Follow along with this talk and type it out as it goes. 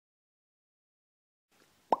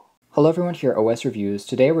Hello everyone, here at OS Reviews.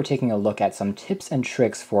 Today we're taking a look at some tips and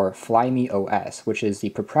tricks for Flyme OS, which is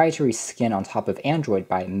the proprietary skin on top of Android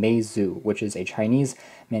by Meizu, which is a Chinese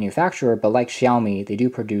manufacturer, but like Xiaomi, they do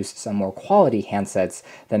produce some more quality handsets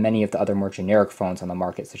than many of the other more generic phones on the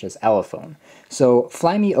market, such as Elephone. So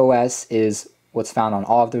Flyme OS is what's found on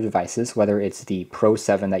all of their devices, whether it's the Pro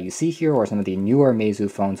 7 that you see here or some of the newer Meizu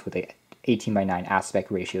phones with a 18:9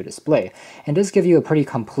 aspect ratio display, and does give you a pretty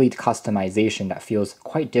complete customization that feels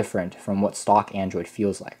quite different from what stock Android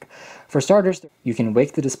feels like. For starters, you can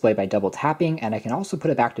wake the display by double tapping, and I can also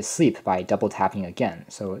put it back to sleep by double tapping again,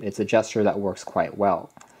 so it's a gesture that works quite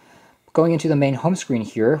well. Going into the main home screen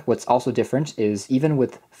here, what's also different is even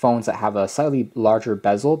with phones that have a slightly larger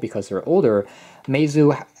bezel because they're older,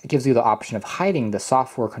 Meizu gives you the option of hiding the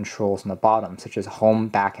software controls on the bottom, such as home,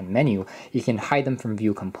 back, and menu. You can hide them from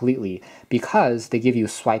view completely because they give you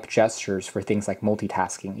swipe gestures for things like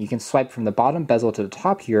multitasking. You can swipe from the bottom bezel to the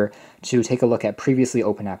top here to take a look at previously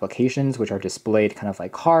open applications, which are displayed kind of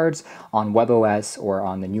like cards on WebOS or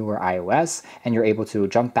on the newer iOS, and you're able to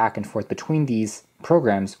jump back and forth between these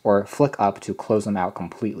programs or flick up to close them out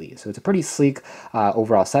completely. So it's a pretty sleek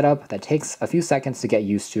overall setup that takes a few seconds to get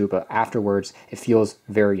used to, but afterwards it feels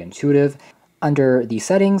very intuitive. Under the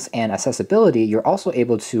settings and accessibility, you're also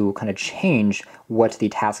able to kind of change what the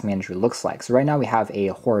task manager looks like. So right now we have a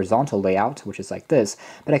horizontal layout, which is like this,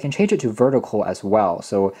 but I can change it to vertical as well.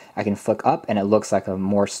 So I can flick up and it looks like a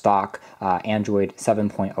more stock Android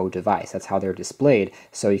 7.0 device. That's how they're displayed.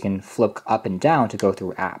 So you can flick up and down to go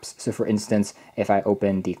through apps. So for instance, if I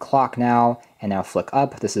open the clock now and now flick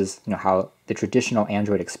up, this is how the traditional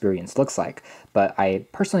Android experience looks like. But I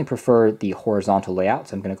personally prefer the horizontal layout,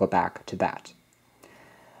 so I'm going to go back to that.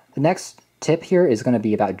 The next tip here is going to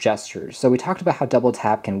be about gestures. So we talked about how double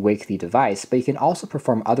tap can wake the device, but you can also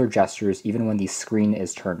perform other gestures even when the screen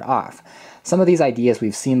is turned off. Some of these ideas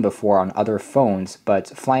we've seen before on other phones, but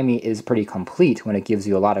Flyme is pretty complete when it gives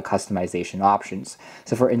you a lot of customization options.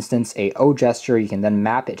 So for instance, a O gesture, you can then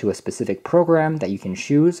map it to a specific program that you can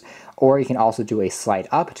choose, or you can also do a slide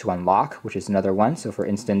up to unlock, which is another one. So for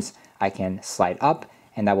instance, I can slide up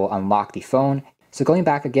and that will unlock the phone. So going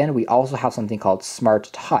back again, we also have something called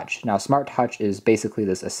Smart Touch. Now, Smart Touch is basically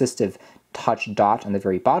this assistive touch dot on the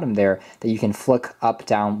very bottom there that you can flick up,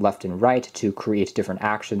 down, left, and right to create different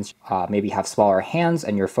actions. Maybe have smaller hands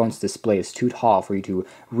and your phone's display is too tall for you to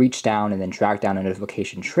reach down and then drag down a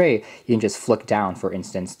notification tray. You can just flick down, for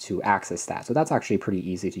instance, to access that. So that's actually pretty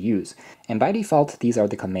easy to use. And by default, these are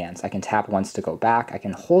the commands. I can tap once to go back. I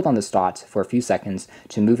can hold on this dot for a few seconds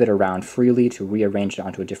to move it around freely to rearrange it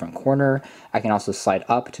onto a different corner. I can also slide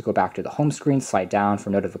up to go back to the home screen, slide down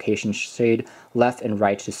for notification shade, left and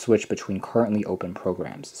right to switch between currently open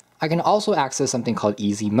programs. I can also access something called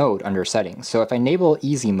Easy Mode under settings. So if I enable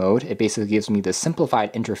Easy Mode, it basically gives me the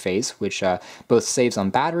simplified interface, which both saves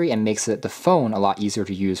on battery and makes the phone a lot easier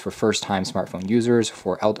to use for first-time smartphone users,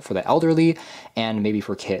 for the elderly, and maybe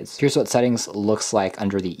for kids. Here's what settings looks like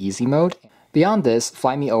under the Easy Mode. Beyond this,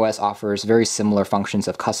 Flyme OS offers very similar functions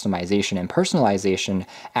of customization and personalization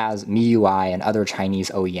as MIUI and other Chinese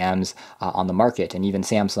OEMs on the market, and even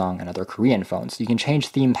Samsung and other Korean phones. You can change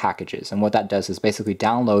theme packages, and what that does is basically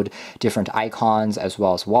download different icons as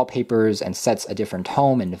well as wallpapers and sets a different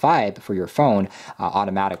tone and vibe for your phone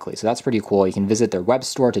automatically. So that's pretty cool. You can visit their web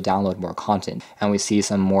store to download more content, and we see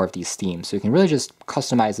some more of these themes. So you can really just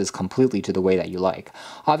customize this completely to the way that you like.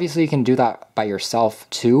 Obviously, you can do that by yourself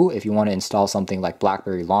too if you want to install something like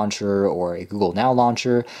BlackBerry Launcher or a Google Now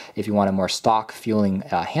Launcher if you want a more stock feeling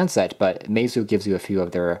handset, but Meizu gives you a few of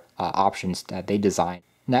their options that they design.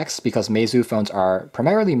 Next, because Meizu phones are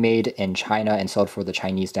primarily made in China and sold for the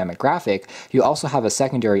Chinese demographic, you also have a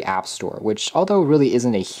secondary app store, which although really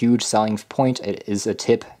isn't a huge selling point, it is a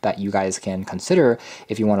tip that you guys can consider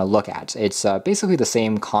if you want to look at. It's basically the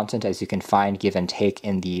same content as you can find give and take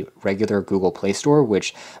in the regular Google Play Store,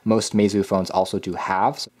 which most Meizu phones also do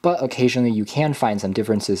have, but occasionally you can find some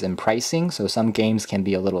differences in pricing, so some games can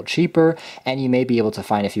be a little cheaper, and you may be able to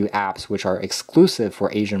find a few apps which are exclusive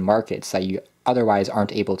for Asian markets that you otherwise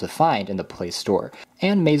aren't able to find in the Play Store.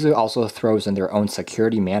 And Meizu also throws in their own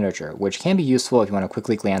security manager, which can be useful if you want to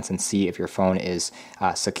quickly glance and see if your phone is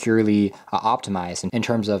securely optimized in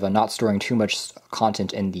terms of not storing too much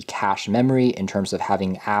content in the cache memory, in terms of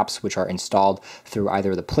having apps which are installed through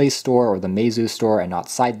either the Play Store or the Meizu store and not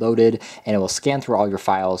side-loaded, and it will scan through all your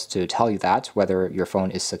files to tell you that, whether your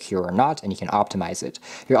phone is secure or not, and you can optimize it.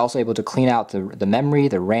 You're also able to clean out the memory,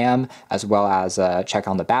 the RAM, as well as check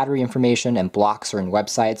on the battery information and block certain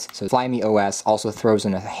websites. So Flyme OS also throws throws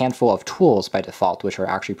in a handful of tools by default, which are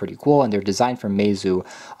actually pretty cool, and they're designed for Meizu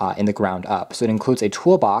in the ground up. So it includes a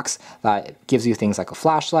toolbox that gives you things like a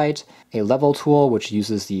flashlight, a level tool, which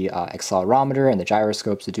uses the accelerometer and the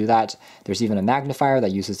gyroscopes to do that. There's even a magnifier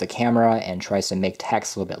that uses the camera and tries to make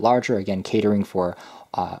text a little bit larger, again, catering for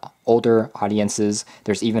older audiences.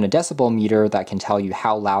 There's even a decibel meter that can tell you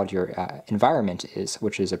how loud your environment is,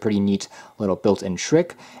 which is a pretty neat little built-in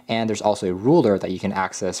trick. And there's also a ruler that you can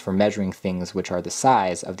access for measuring things which are the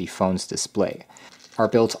size of the phone's display. Are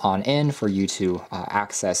built on in for you to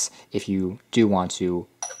access if you do want to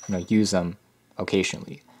use them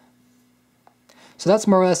occasionally. So that's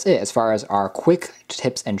more or less it as far as our quick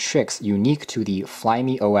tips and tricks unique to the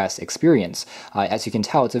Flyme OS experience. As you can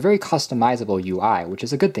tell, it's a very customizable UI, which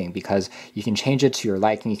is a good thing because you can change it to your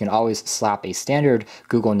liking. You can always slap a standard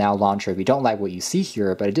Google Now launcher if you don't like what you see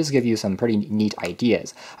here, but it does give you some pretty neat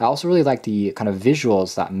ideas. I also really like the kind of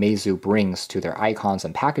visuals that Meizu brings to their icons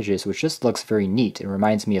and packages, which just looks very neat. It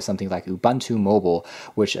reminds me of something like Ubuntu Mobile,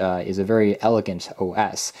 which is a very elegant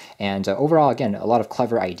OS. And overall, again, a lot of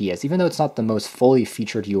clever ideas, even though it's not the most fully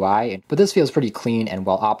featured UI, but this feels pretty clean and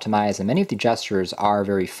well optimized, and many of the gestures are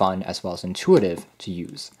very fun as well as intuitive to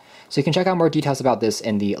use. So you can check out more details about this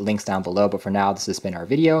in the links down below, but for now, this has been our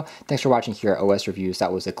video. Thanks for watching here at OS Reviews.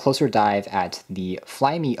 That was a closer dive at the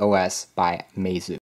Flyme OS by Meizu.